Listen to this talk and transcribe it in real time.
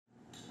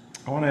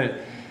I want to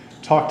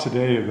talk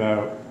today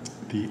about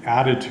the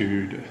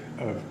attitude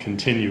of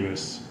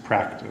continuous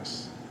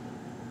practice.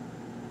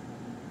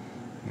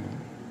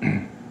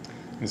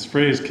 This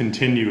phrase,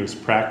 continuous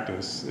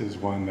practice, is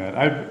one that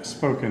I've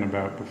spoken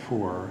about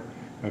before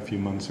a few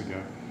months ago.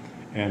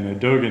 And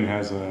Dogen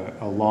has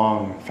a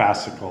long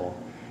fascicle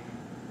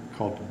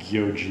called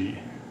Gyoji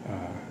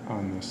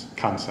on this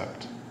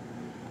concept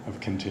of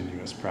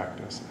continuous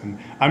practice. And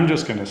I'm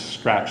just going to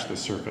scratch the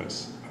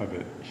surface of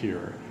it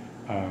here.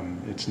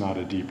 It's not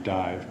a deep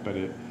dive, but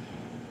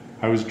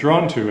I was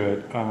drawn to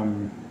it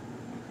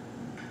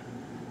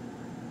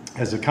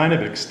as a kind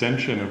of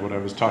extension of what I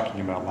was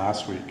talking about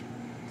last week.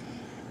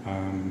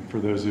 For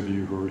those of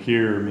you who are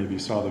here, maybe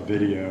saw the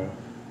video.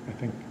 I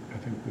think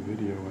the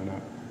video went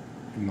up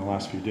in the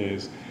last few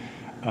days.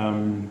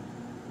 I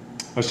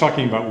was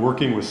talking about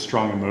working with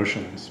strong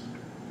emotions.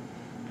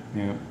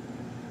 Yeah.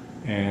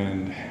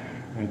 And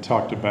I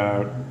talked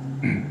about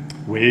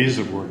ways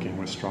of working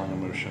with strong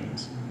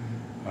emotions.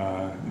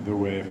 The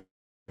way of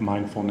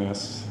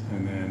mindfulness,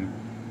 and then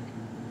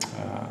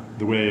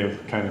the way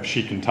of kind of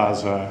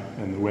shikantaza,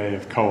 and the way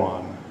of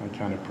koan. I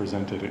kind of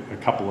presented a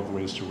couple of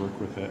ways to work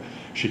with it.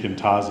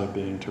 Shikantaza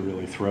being to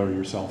really throw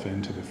yourself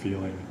into the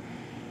feeling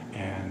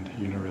and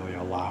really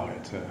allow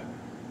it to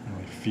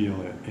really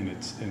feel it in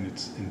its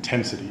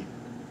intensity,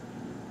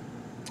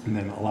 and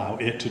then allow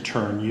it to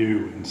turn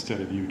you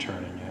instead of you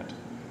turning it.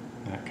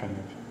 That kind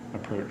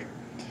of approach.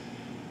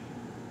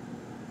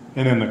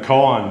 And then the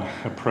koan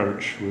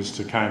approach was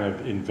to kind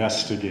of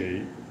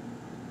investigate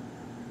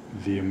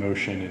the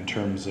emotion in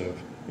terms of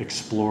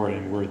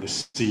exploring where the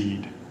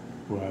seed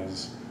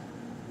was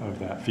of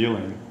that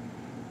feeling.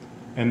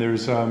 And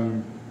there's,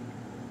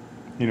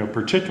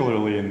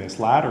 particularly in this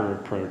latter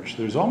approach,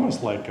 there's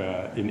almost like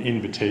an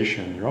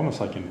invitation. You're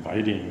almost like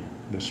inviting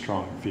the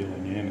strong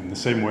feeling in the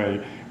same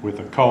way with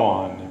a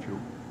koan. If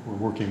we're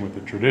working with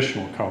the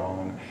traditional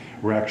koan,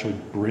 we're actually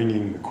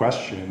bringing the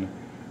question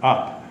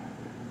up,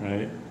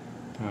 right?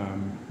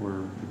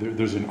 Where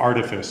there's an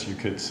artifice, you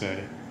could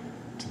say,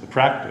 to the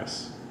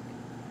practice.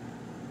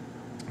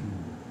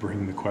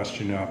 Bring the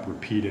question up,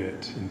 repeat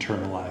it,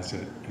 internalize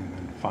it, and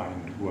then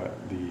find what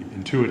the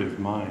intuitive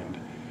mind,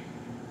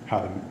 how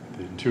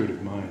the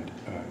intuitive mind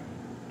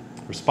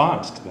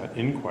responds to that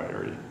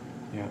inquiry.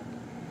 Yeah.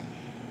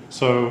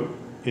 So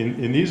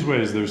in these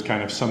ways, there's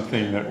kind of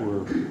something that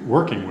we're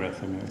working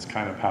with. I mean, it's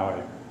kind of how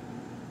I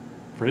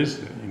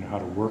phrased it, how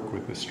to work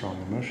with the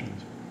strong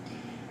emotions.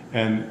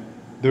 And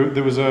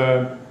there was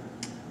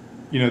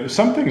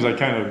some things I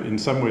kind of, in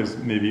some ways,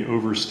 maybe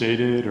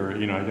overstated, or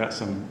I got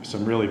some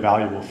really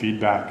valuable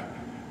feedback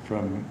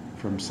from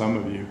some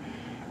of you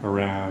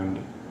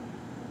around,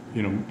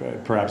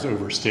 perhaps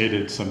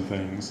overstated some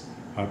things,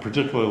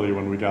 particularly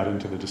when we got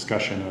into the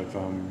discussion of,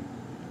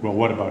 well,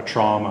 what about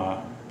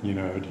trauma? Do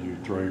you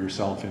throw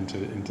yourself into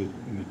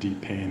the deep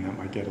pain that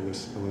might get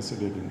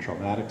elicited in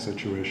traumatic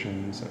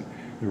situations? And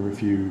there were a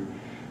few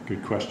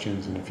good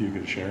questions and a few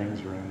good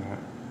sharings around that.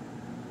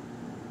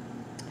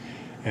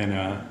 And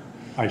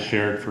I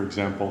shared, for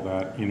example,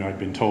 that I'd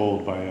been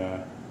told by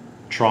a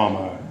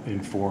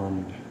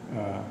trauma-informed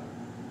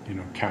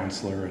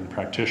counselor and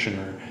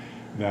practitioner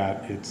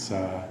that it's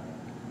I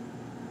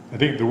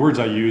think the words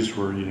I used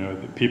were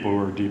that people who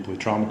are deeply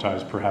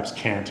traumatized perhaps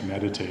can't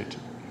meditate,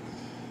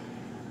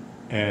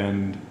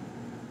 and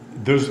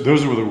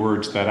those were the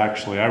words that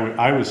actually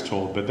I was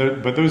told, but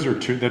those are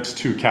that's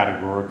too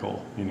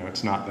categorical.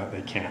 It's not that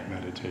they can't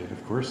meditate.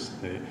 Of course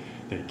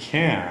they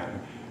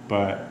can,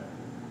 but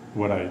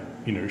what I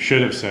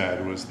should have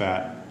said was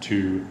that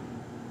to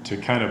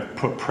kind of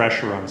put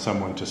pressure on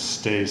someone to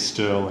stay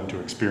still and to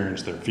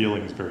experience their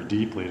feelings very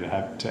deeply, to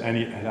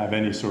have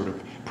any sort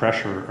of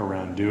pressure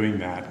around doing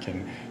that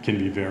can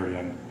be very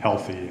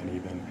unhealthy and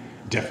even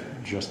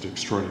just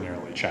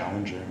extraordinarily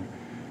challenging,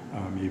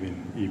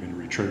 even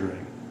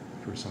re-triggering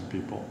for some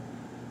people.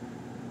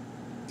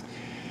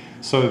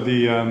 So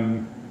the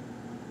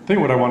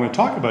thing what I want to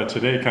talk about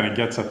today kind of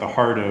gets at the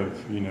heart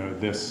of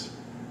this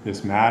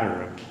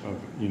matter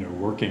of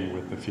working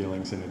with the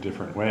feelings in a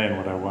different way. And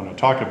what I want to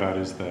talk about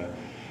is the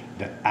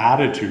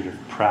attitude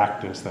of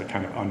practice that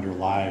kind of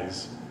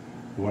underlies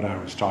what I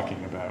was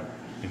talking about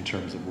in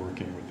terms of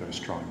working with those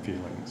strong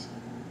feelings.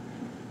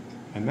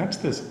 And that's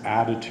this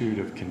attitude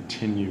of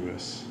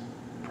continuous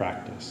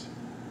practice.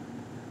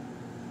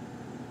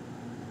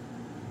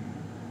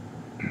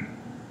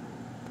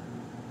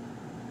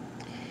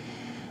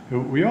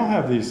 We all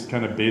have these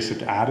kind of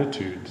basic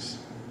attitudes.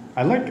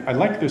 I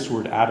like this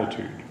word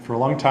attitude. For a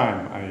long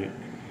time,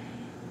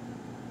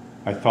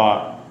 I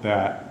thought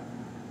that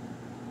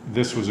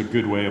this was a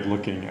good way of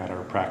looking at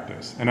our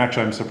practice. And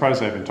actually, I'm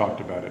surprised I haven't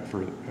talked about it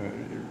for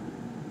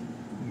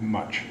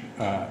much,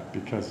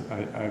 because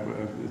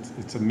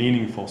it's a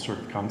meaningful sort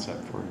of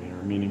concept for me, or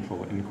a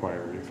meaningful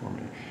inquiry for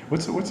me.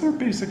 What's our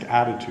basic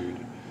attitude?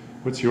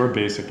 What's your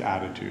basic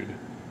attitude?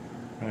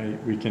 Right?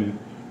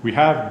 We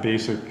have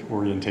basic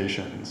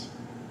orientations,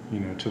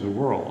 to the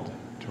world,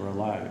 to our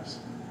lives.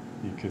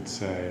 You could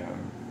say,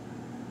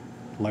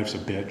 life's a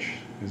bitch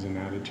is an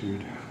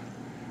attitude.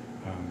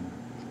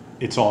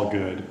 it's all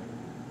good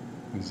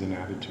is an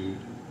attitude.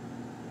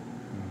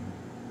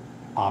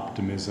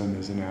 Optimism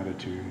is an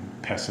attitude.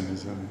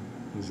 Pessimism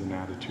is an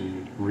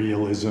attitude.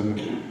 Realism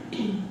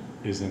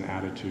is an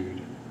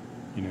attitude.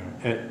 You know,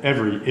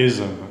 every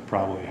ism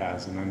probably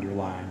has an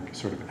underlying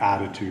sort of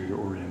attitude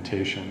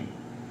orientation,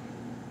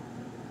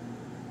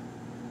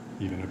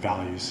 even a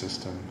value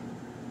system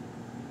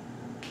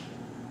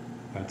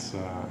that's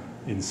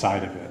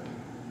inside of it,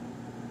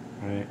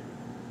 right?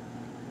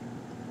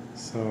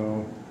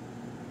 So,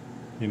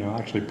 you know, I'll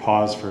actually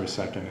pause for a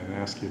second and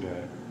ask you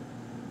to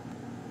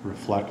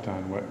reflect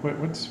on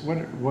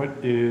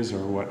what is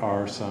or what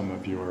are some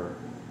of your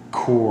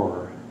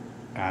core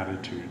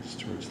attitudes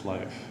towards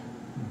life.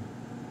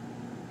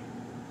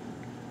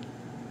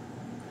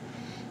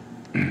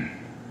 Then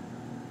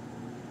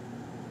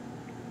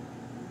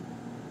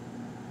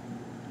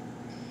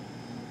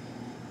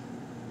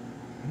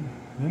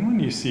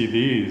when you see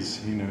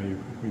these, you know,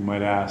 we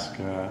might ask,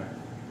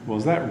 well,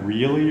 is that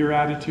really your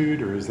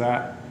attitude, or is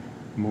that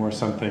more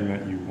something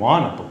that you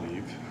want to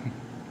believe?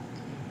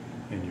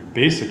 And your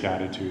basic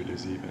attitude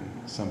is even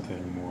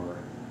something more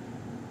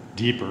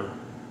deeper.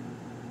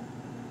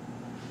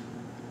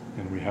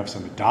 And we have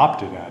some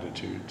adopted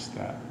attitudes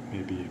that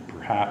maybe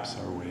perhaps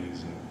are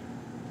ways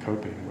of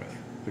coping with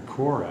the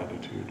core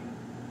attitude.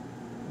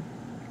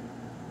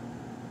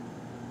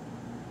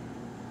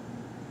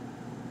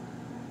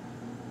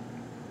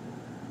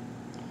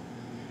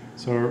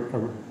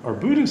 So our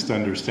Buddhist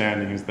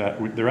understanding is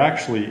that there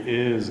actually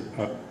is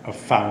a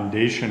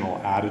foundational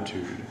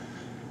attitude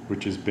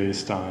which is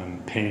based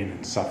on pain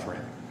and suffering.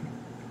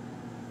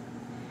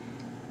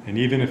 And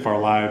even if our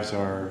lives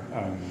are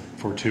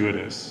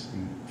fortuitous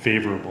and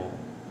favorable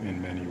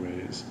in many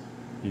ways,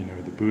 you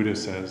know, the Buddha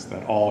says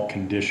that all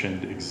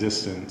conditioned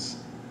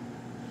existence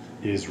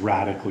is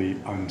radically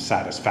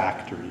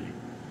unsatisfactory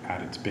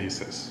at its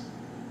basis.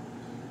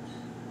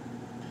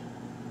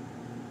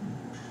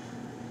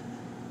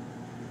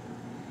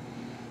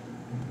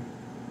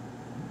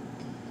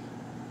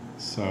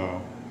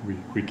 So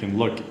we can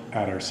look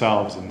at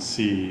ourselves and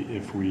see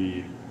if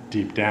we,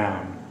 deep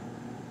down,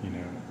 you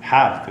know,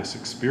 have this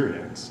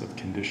experience of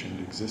conditioned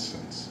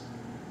existence,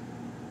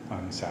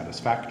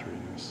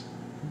 unsatisfactoriness.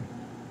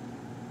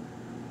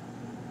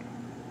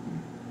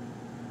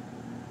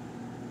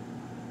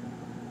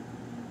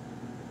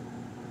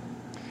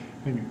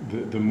 I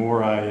think the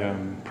more I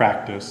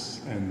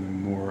practice and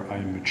the more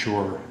I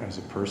mature as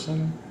a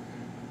person,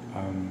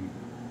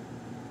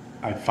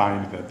 I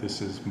find that this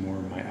is more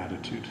my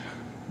attitude.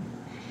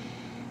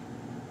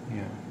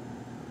 Yeah.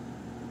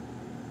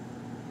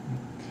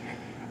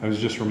 I was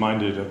just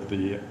reminded of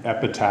the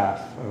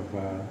epitaph of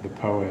the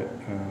poet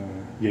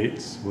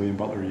Yeats, William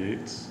Butler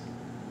Yeats.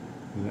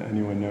 Does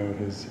anyone know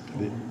his?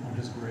 On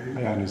his grave?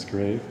 Yeah, on his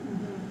grave.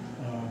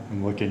 Mm-hmm.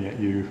 I'm looking at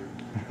you.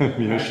 I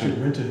actually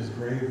went to his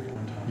grave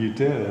one time. You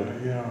did?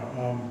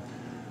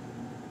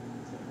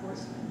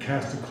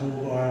 Cast a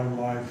cold eye on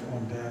life,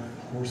 on death,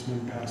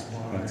 horsemen pass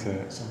by. That's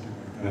it. Something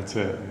like that. That's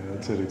it. Yeah,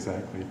 that's it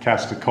exactly.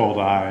 Cast a cold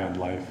eye on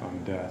life,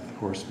 on death,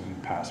 horsemen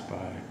pass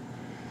by.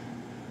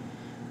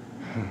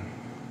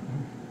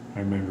 I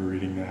remember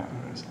reading that.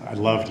 I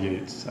loved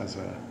Yeats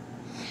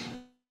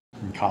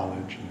in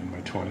college and in my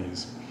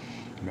 20s.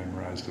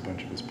 Memorized a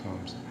bunch of his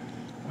poems.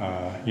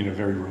 You know,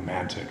 very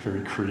romantic,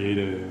 very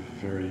creative,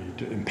 very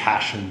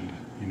impassioned,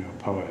 you know,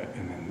 poet.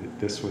 And then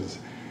this was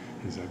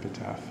his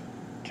epitaph: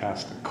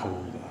 cast a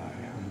cold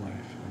eye on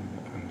life,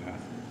 on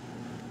death.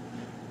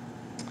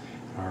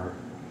 Our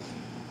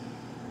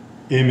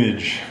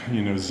image,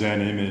 you know,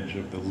 Zen image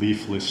of the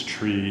leafless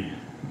tree,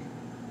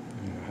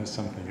 you know, has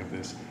something of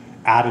this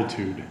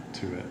attitude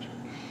to it,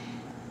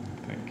 I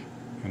think.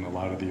 And a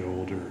lot of the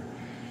older,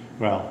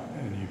 well,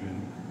 and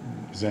even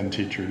Zen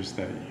teachers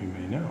that you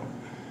may know,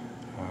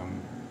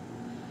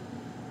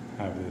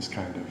 have this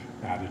kind of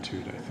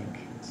attitude, I think.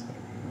 It's like,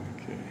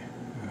 okay,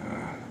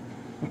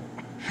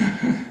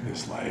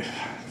 this life.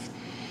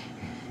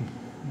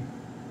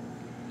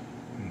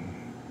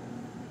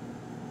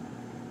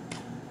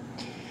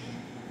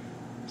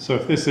 So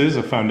if this is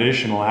a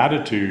foundational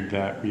attitude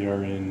that we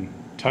are in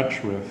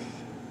touch with,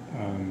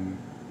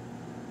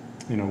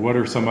 you know, what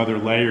are some other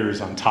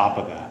layers on top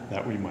of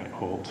that we might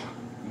hold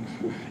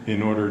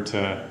in order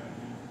to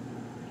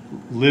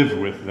live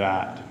with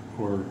that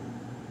or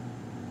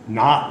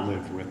not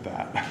live with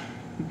that,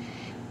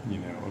 you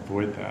know,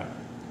 avoid that.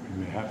 We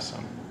may have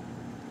some.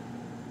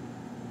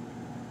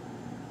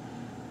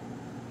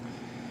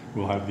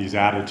 We'll have these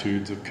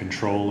attitudes of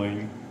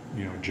controlling,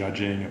 you know,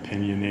 judging,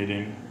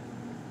 opinionating,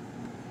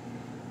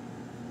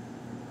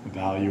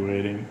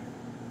 evaluating.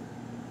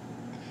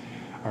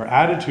 Our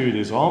attitude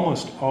is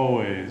almost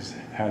always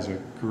has a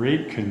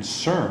great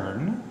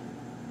concern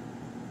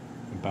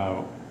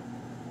about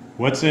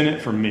what's in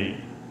it for me.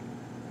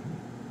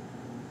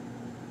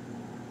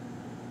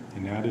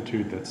 An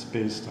attitude that's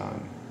based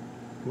on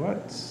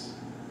what's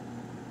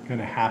going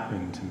to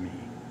happen to me.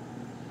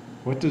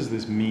 What does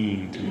this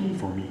mean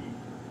for me?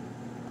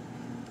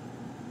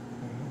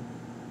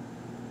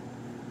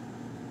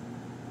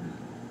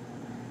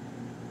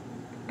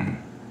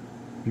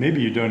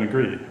 Maybe you don't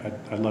agree.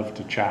 I'd love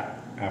to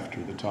chat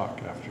after the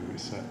talk, after we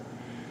said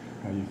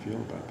how you feel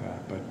about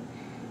that, but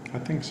I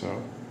think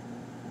so.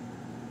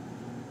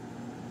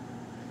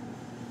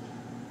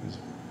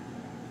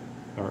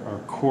 Our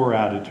core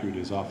attitude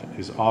is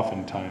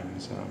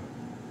oftentimes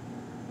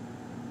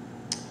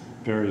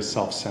very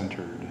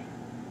self-centered,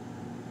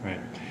 right?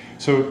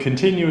 So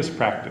continuous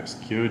practice,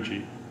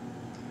 Gyoji,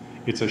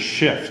 it's a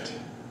shift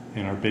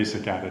in our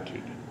basic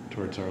attitude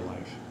towards our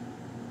life.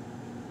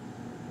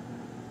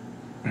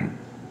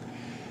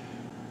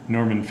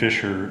 Norman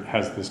Fischer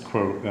has this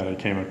quote that I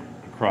came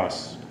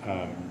across.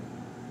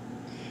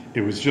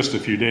 It was just a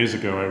few days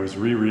ago. I was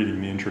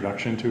rereading the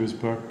introduction to his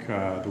book,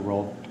 The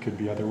World Could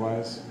Be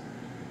Otherwise,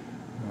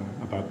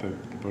 about the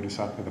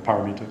Bodhisattva, the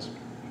Paramitas.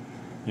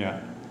 Yeah.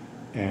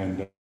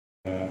 And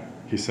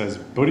he says,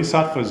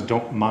 Bodhisattvas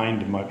don't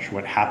mind much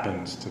what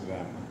happens to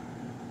them.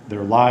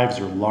 Their lives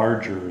are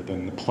larger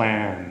than the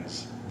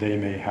plans they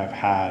may have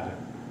had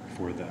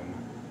for them.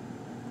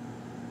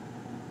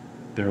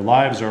 Their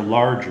lives are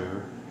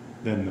larger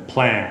than the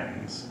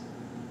plans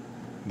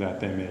that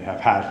they may have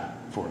had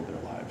for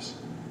their lives.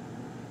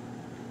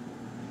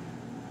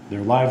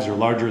 Their lives are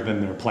larger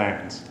than their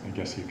plans. I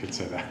guess you could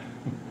say that.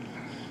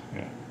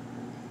 Yeah.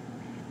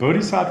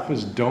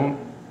 Bodhisattvas don't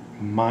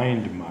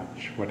mind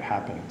much what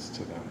happens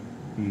to them.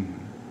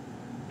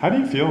 How do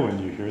you feel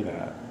when you hear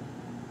that?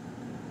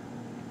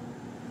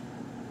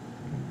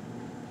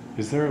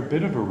 Is there a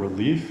bit of a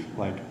relief,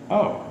 like,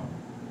 oh,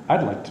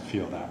 I'd like to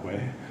feel that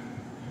way?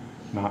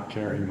 Not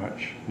caring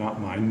much, not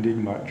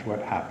minding much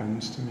what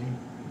happens to me?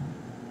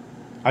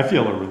 I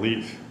feel a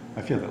relief.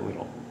 I feel that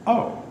little,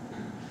 oh,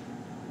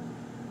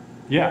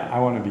 yeah, I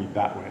want to be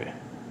that way.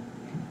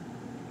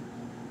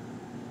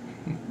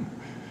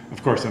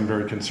 Of course, I'm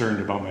very concerned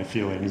about my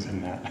feelings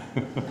in that.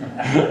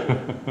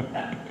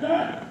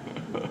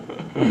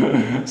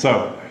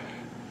 So,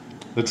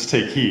 let's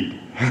take heed.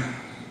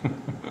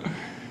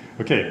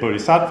 Okay,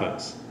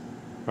 bodhisattvas.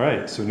 All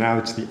right, so now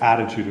it's the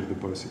attitude of the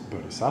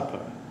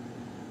bodhisattva.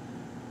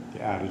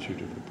 The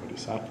attitude of the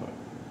bodhisattva.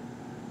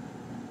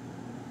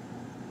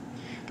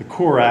 The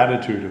core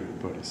attitude of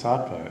the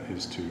bodhisattva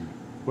is to,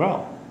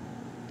 well,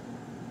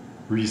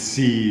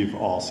 receive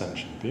all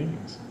sentient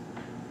beings.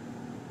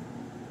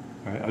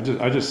 Right?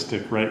 I just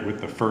stick right with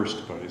the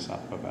first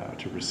bodhisattva vow,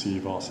 to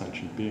receive all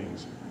sentient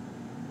beings.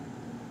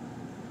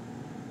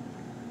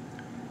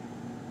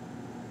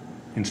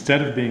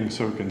 Instead of being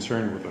so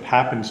concerned with what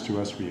happens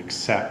to us, we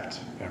accept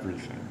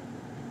everything.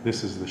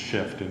 This is the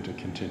shift into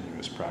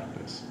continuous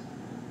practice.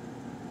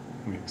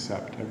 We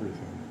accept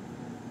everything.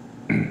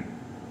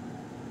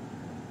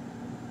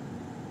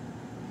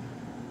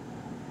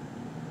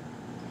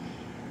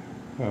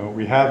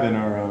 We have in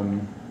our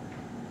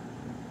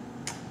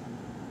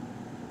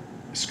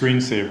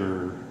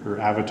screensaver or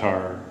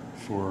avatar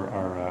for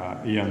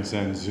our Eon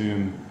Zen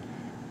Zoom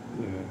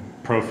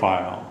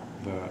profile,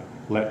 the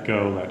let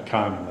go, let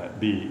come, let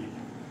be,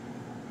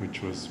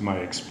 which was my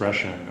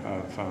expression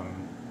of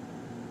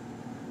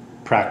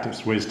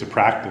practice, ways to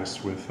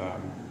practice with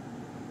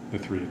the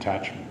three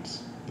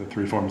attachments, the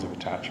three forms of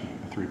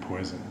attachment, the three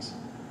poisons,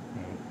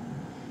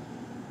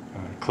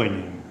 right?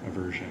 Clinging,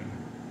 aversion,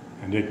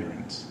 and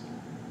ignorance.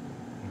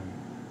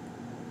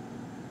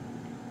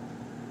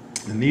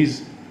 And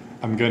these,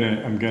 I'm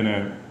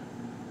gonna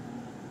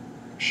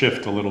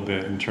shift a little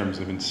bit in terms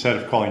of, instead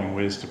of calling them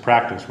ways to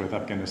practice with,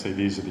 I'm gonna say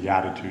these are the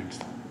attitudes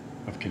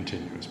of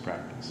continuous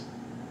practice.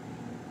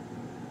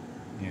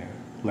 Yeah,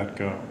 let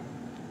go.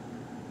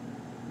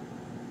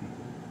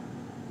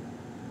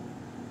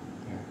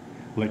 Yeah.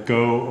 Let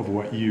go of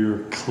what you're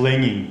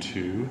clinging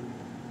to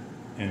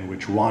and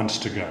which wants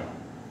to go.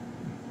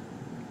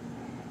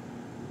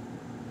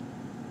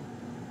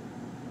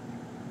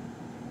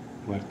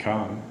 Let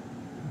come.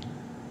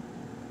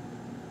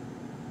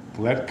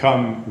 Let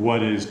come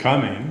what is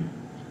coming,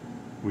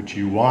 which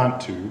you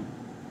want to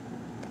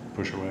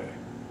push away.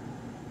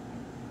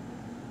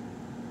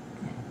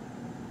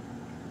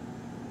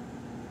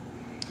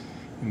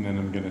 And then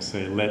I'm going to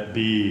say, let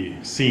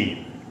be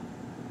seen.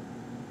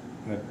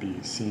 Let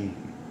be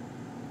seen.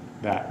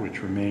 That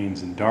which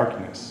remains in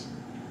darkness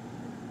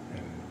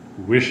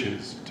and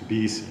wishes to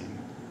be seen.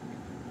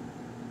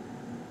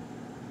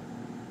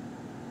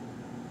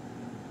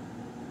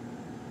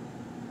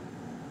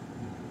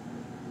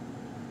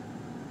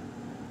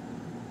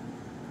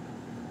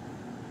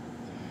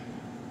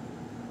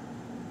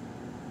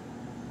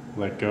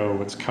 Let go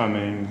what's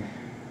coming.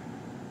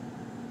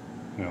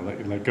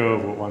 Let go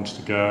of what wants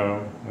to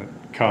go. Let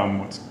come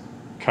what's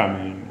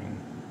coming. And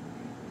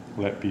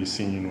let be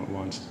seen what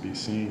wants to be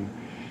seen.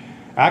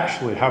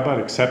 Actually, how about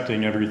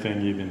accepting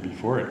everything even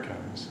before it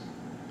comes,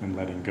 and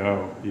letting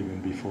go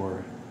even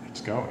before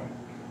it's going?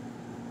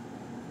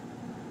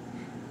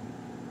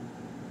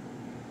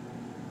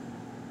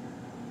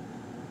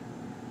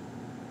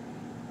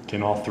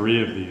 Can all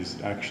three of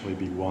these actually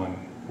be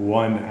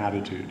one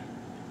attitude?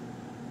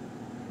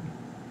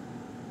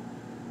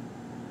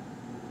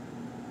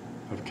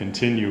 Of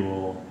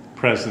continual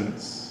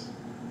presence,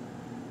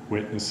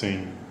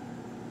 witnessing,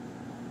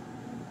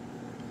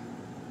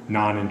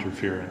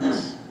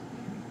 non-interference,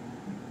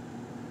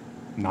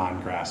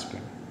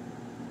 non-grasping.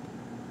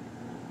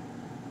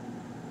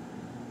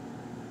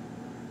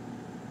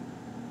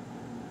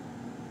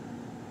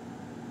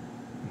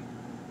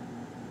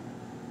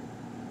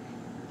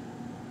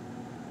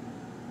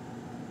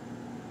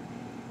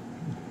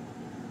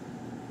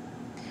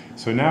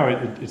 So now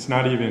it's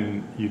not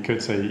even, you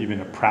could say, even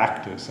a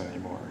practice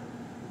anymore.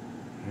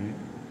 Right?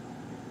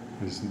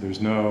 There's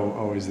no,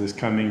 oh, is this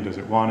coming? Does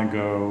it want to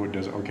go?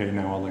 Okay,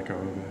 now I'll let go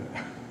of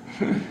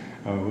it.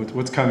 Oh,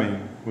 what's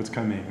coming? What's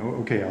coming?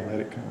 Oh, okay, I'll let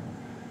it come.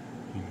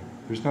 You know,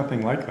 there's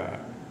nothing like that.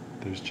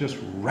 There's just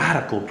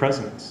radical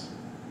presence.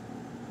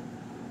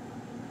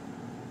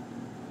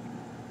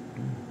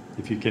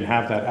 If you can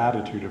have that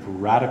attitude of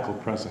radical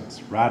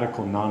presence,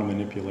 radical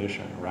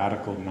non-manipulation,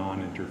 radical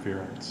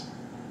non-interference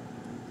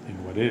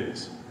in what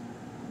is.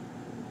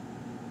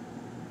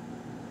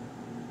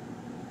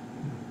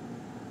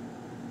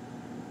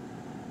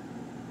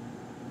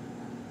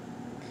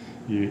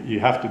 You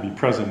have to be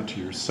present to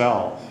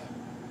yourself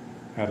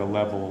at a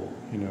level,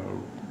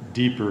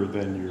 deeper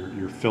than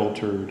your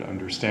filtered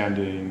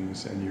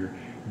understandings and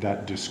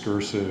that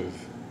discursive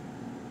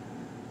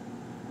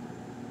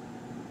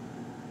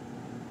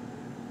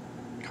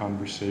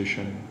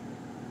conversation,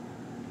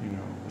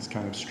 that's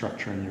kind of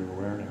structuring your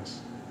awareness.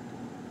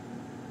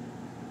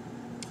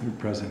 You're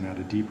present at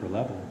a deeper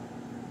level.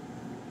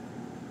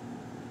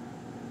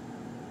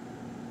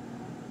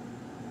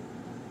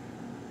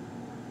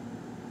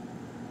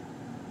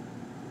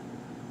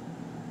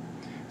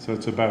 So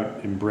it's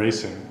about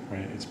embracing,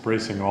 right? It's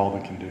embracing all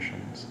the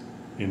conditions,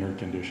 inner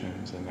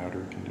conditions and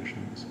outer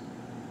conditions.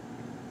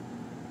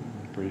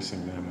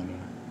 Embracing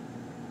them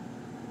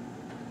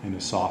in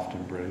a soft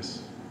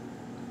embrace.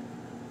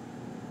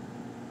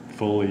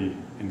 Fully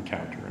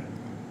encountering them.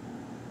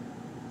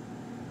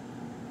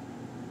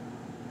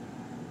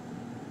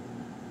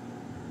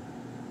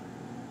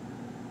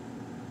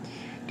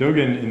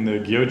 Dogen in the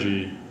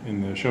Gyoji,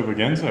 in the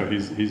Shobogenzo,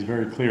 he's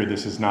very clear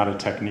this is not a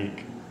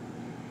technique,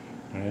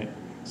 right?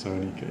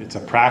 So it's a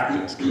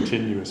practice,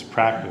 continuous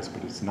practice,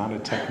 but it's not a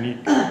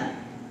technique.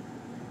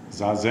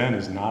 Zazen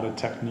is not a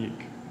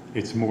technique.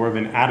 It's more of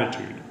an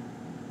attitude.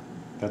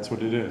 That's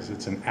what it is.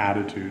 It's an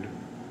attitude.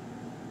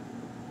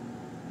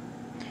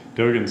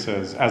 Dogen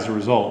says, as a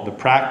result, the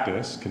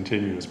practice,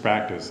 continuous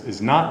practice,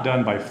 is not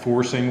done by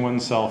forcing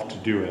oneself to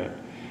do it,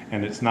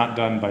 and it's not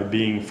done by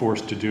being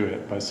forced to do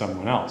it by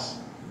someone else.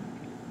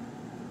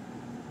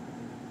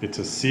 It's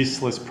a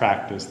ceaseless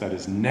practice that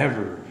is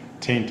never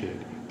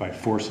tainted by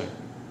forcing.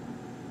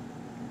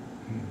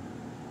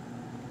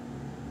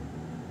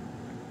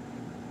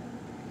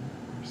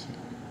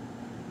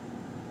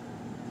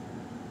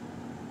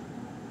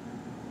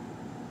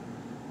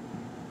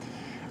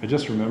 I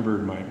just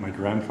remembered my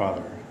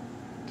grandfather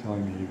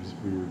telling me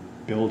we were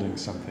building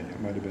something.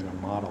 It might have been a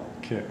model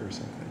kit or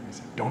something. He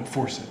said, "Don't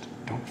force it.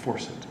 Don't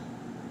force it."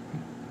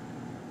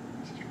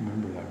 I just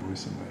remember that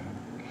voice in my head.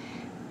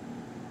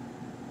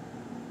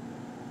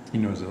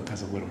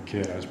 As a little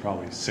kid, I was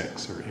probably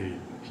 6 or 8.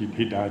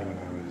 He died when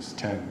I was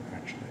 10,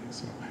 actually.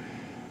 So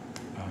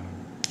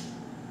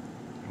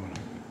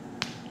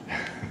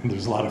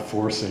there's a lot of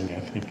forcing, I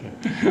think,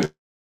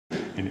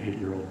 in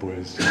 8-year-old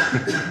boys.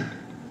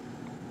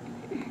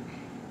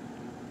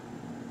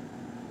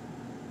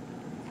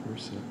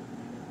 Force it.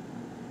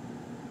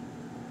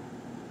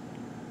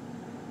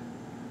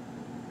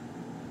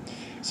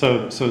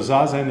 So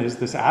Zazen is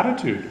this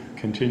attitude.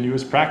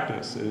 Continuous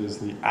practice is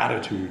the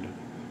attitude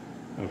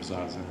of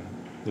Zazen.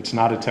 It's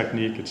not a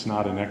technique, it's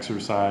not an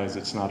exercise,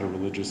 it's not a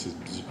religious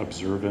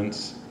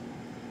observance.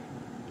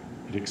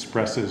 It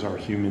expresses our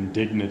human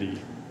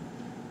dignity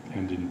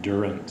and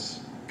endurance,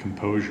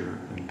 composure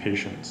and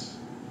patience.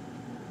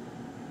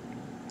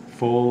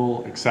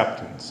 Full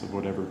acceptance of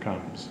whatever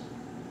comes.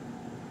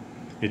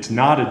 It's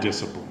not a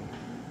discipline.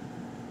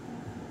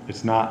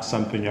 It's not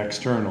something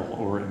external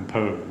or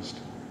imposed.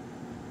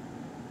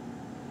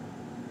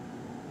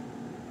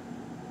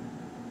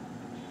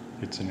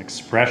 It's an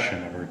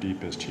expression of our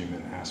deepest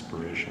human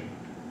aspiration.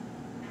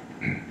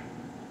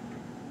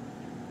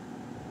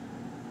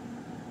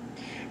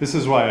 This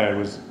is why I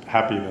was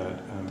happy that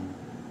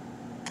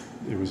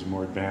it was a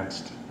more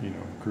advanced,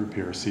 group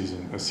here, a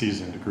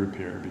seasoned group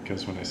here,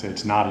 because when I say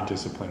it's not a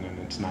discipline and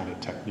it's not a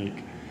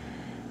technique,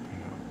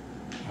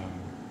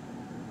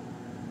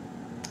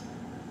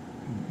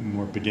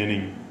 more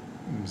beginning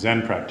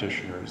Zen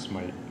practitioners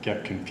might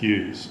get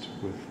confused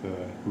with the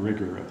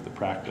rigor of the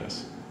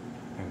practice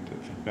and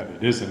think that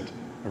it isn't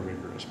a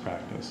rigorous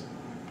practice,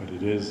 but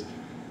it is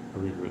a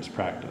rigorous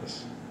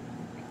practice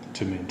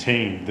to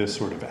maintain this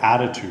sort of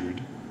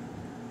attitude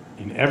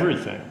in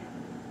everything.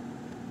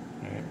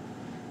 Right?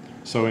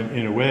 So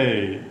in a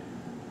way,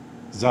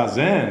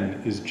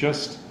 Zazen is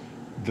just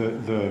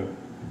the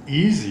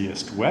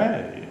easiest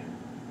way.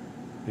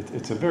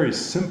 It's a very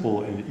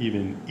simple and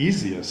even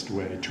easiest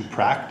way to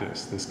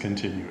practice this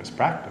continuous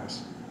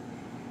practice.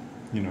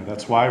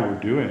 That's why we're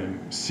doing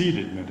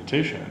seated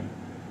meditation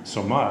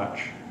so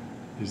much,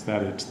 is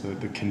that it's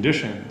the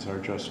conditions are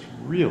just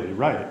really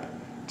ripe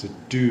to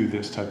do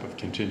this type of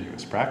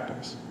continuous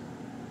practice.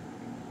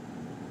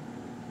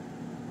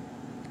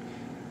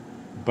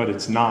 But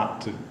it's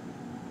not to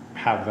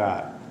have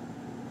that,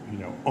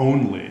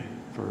 only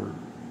for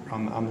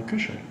on the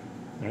cushion,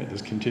 right?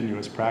 This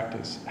continuous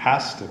practice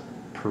has to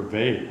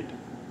pervade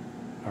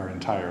our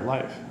entire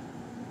life.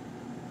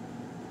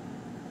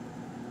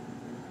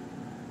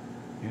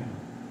 Yeah.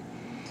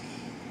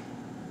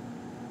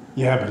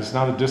 Yeah, but it's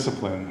not a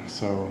discipline,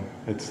 so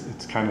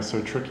it's kind of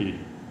so tricky,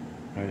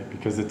 right?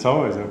 Because it's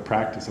always a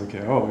practice. Okay,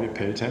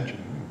 pay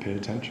attention. Okay,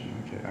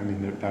 I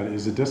mean, that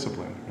is a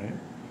discipline, right?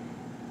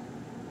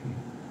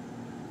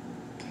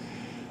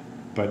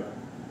 But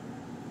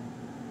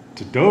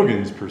to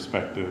Dogen's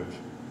perspective,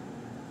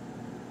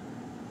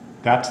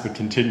 that's the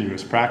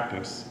continuous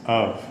practice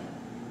of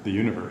the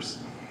universe,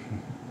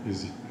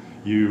 is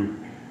you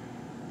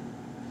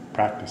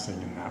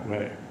practicing in that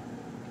way.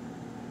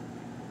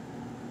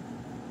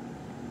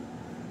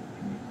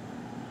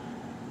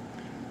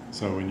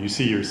 So when you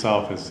see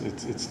yourself as,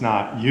 it's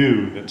not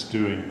you that's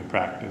doing the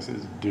practice,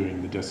 it's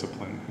doing the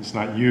discipline. It's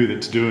not you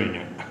that's doing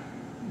it.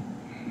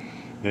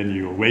 Then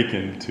you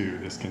awaken to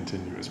this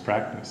continuous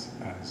practice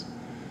as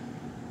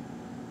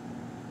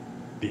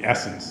the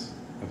essence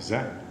of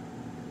Zen.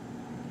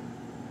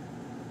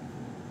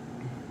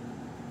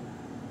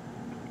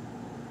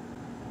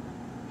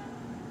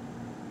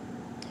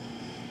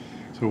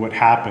 So what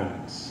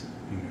happens,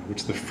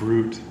 what's the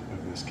fruit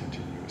of this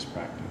continuous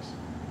practice?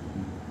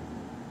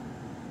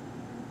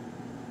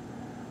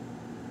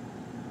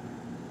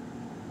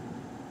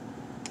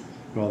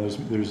 Well,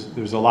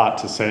 there's a lot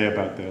to say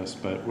about this,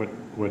 but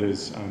what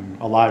is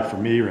alive for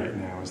me right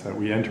now is that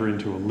we enter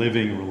into a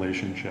living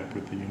relationship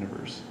with the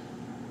universe.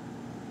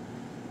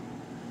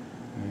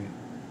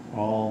 Right?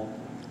 All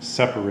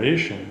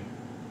separation,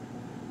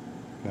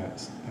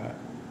 that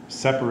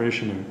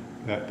separation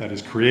that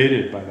is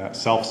created by that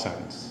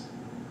self-sense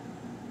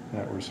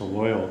that we're so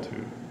loyal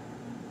to,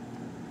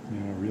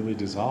 really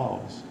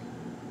dissolves,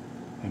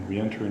 and we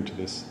enter into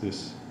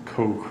this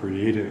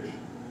co-creative,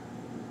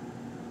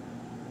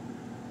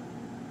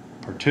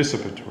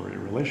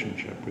 participatory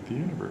relationship with the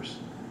universe.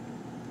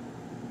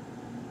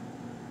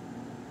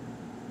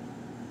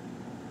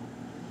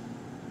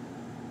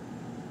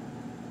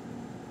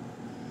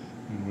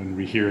 And when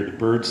we hear the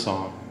bird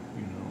song,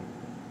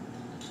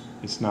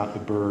 it's not the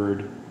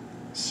bird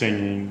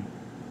singing,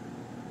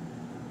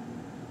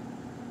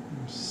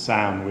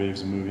 sound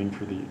waves moving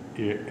for the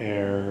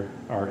air,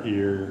 our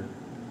ear,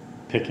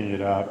 picking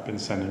it up and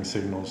sending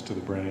signals to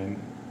the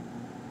brain.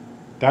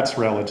 That's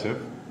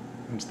relative.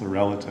 It's the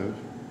relative.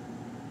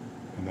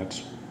 And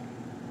that's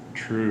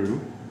true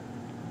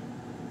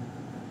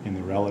in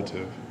the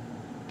relative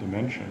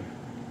dimension.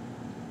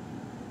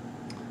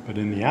 But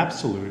in the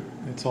absolute,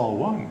 it's all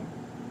one.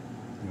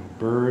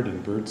 Bird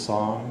and bird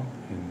song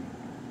and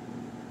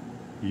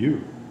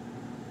you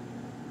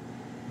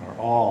are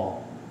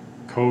all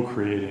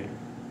co-creating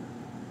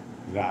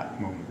that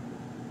moment.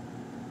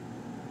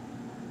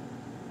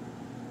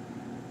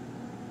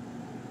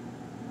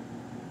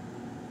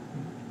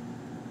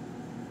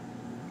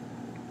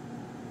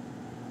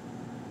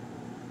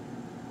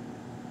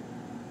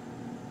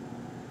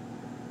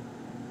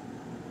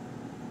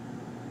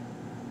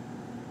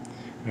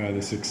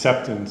 This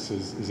acceptance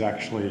is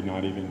actually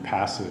not even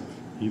passive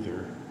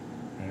either,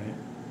 right?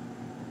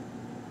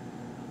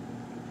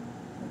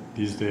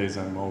 These days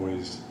I'm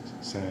always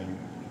saying,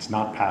 it's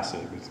not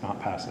passive, it's not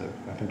passive.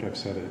 I think I've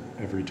said it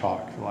every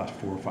talk for the last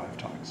 4 or 5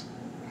 talks.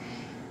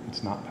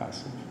 It's not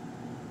passive.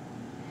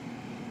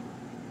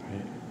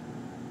 Right?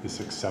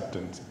 This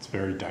acceptance, it's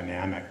very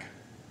dynamic,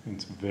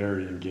 it's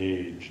very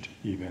engaged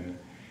even,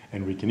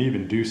 and we can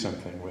even do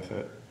something with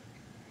it.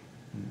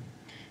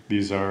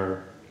 These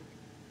are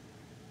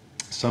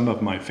some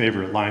of my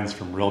favorite lines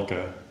from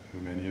Rilke, who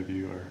many of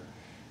you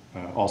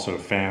are also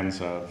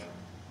fans of.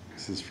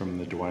 This is from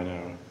the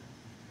Duino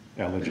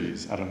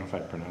Elegies. I don't know if I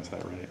pronounced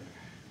that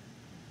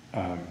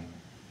right.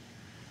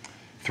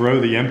 Throw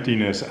the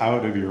emptiness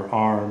out of your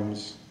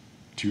arms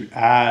to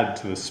add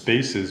to the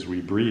spaces we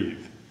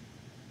breathe.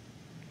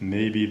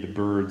 Maybe the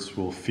birds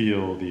will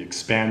feel the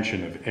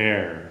expansion of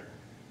air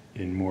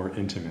in more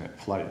intimate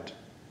flight.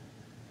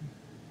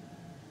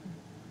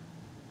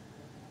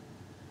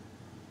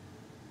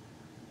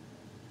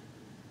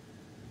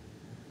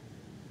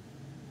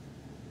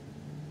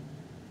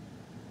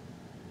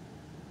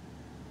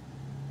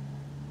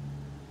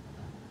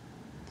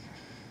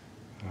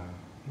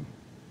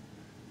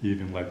 You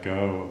even let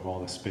go of all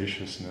the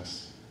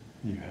spaciousness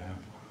you have.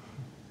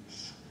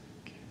 Just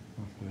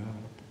offer that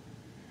up.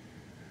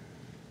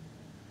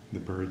 The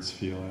birds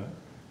feel it.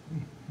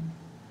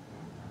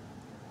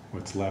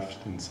 What's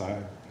left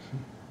inside?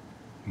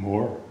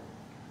 More,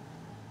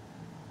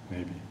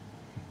 maybe.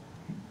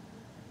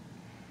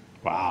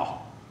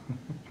 Wow.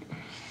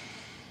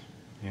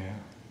 Yeah.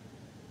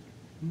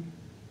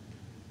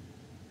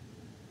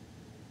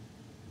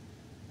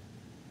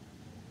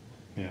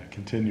 Yeah,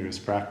 continuous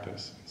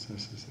practice. So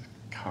this is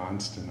a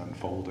constant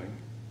unfolding.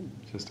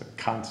 Just a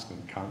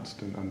constant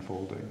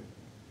unfolding.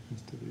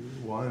 Just to be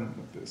one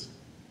with this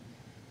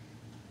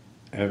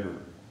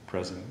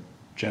ever-present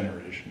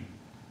generation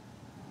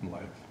in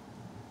life.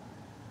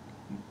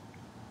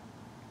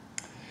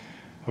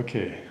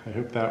 Okay, I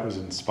hope that was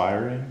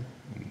inspiring.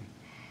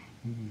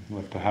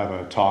 We'll have to have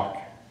a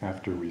talk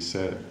after we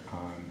sit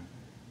on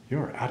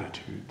your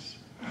attitudes.